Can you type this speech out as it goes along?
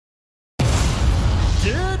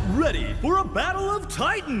ready for a battle of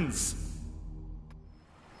titans!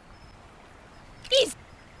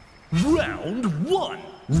 Round 1.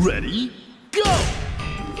 Ready, go!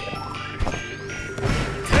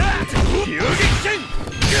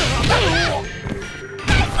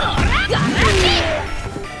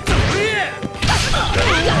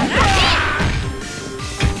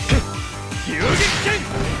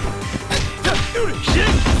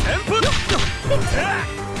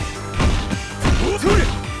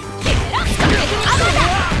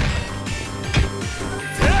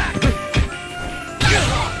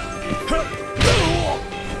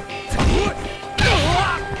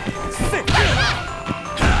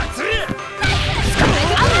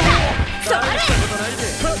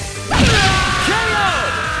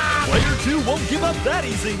 Won't give up that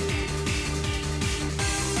easy.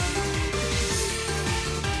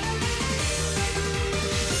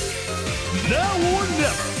 Now or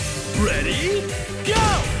never. Ready,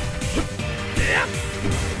 go!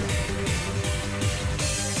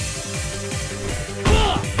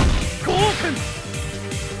 Golden!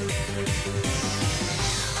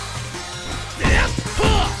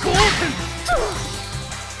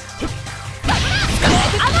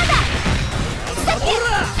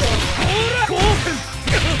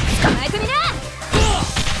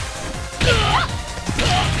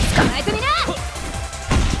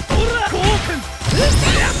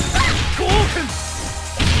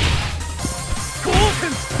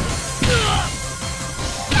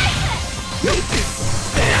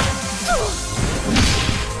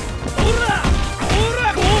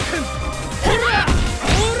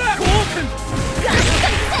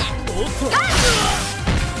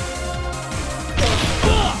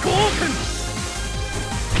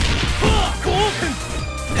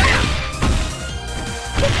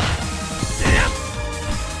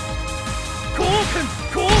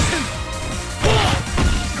 Golden!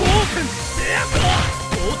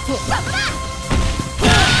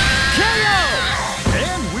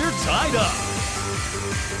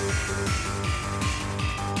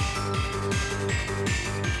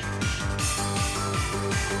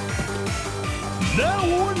 Now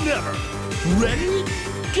or never. Ready,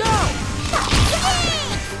 go!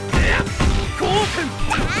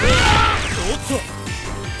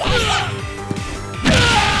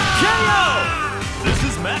 KO! This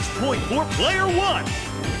is match point for player 1.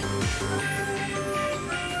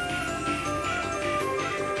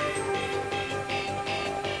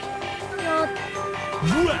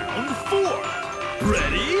 Round 4.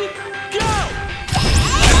 Ready, go!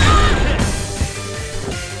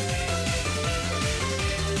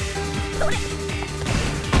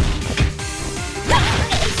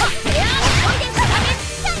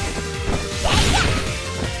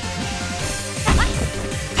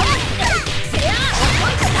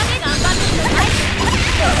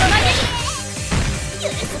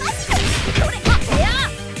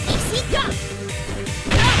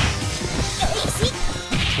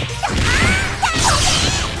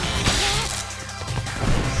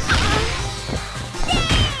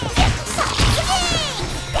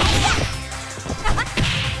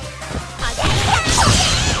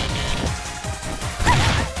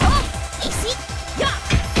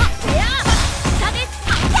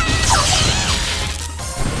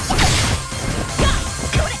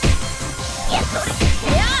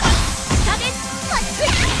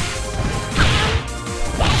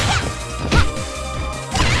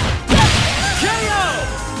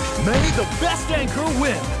 May the best anchor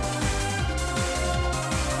win!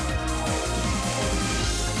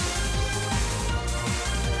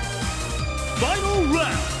 Final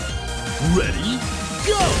round! Ready,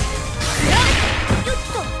 go!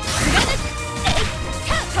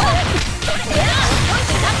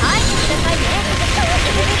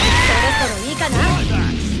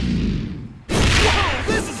 Whoa,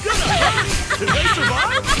 this is gonna hurt! Did they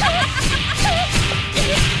survive?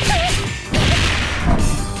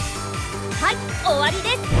 終わりで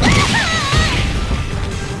す。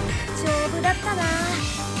勝負だったな。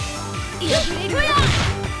いくよ。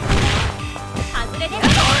外れです。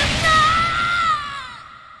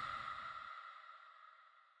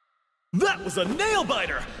That was a nail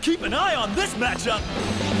biter. Keep an eye on this matchup.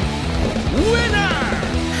 Winner!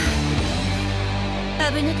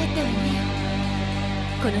 危なかったわね。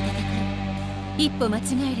この戦い、一歩間違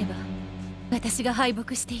えれば私が敗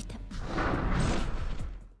北していた。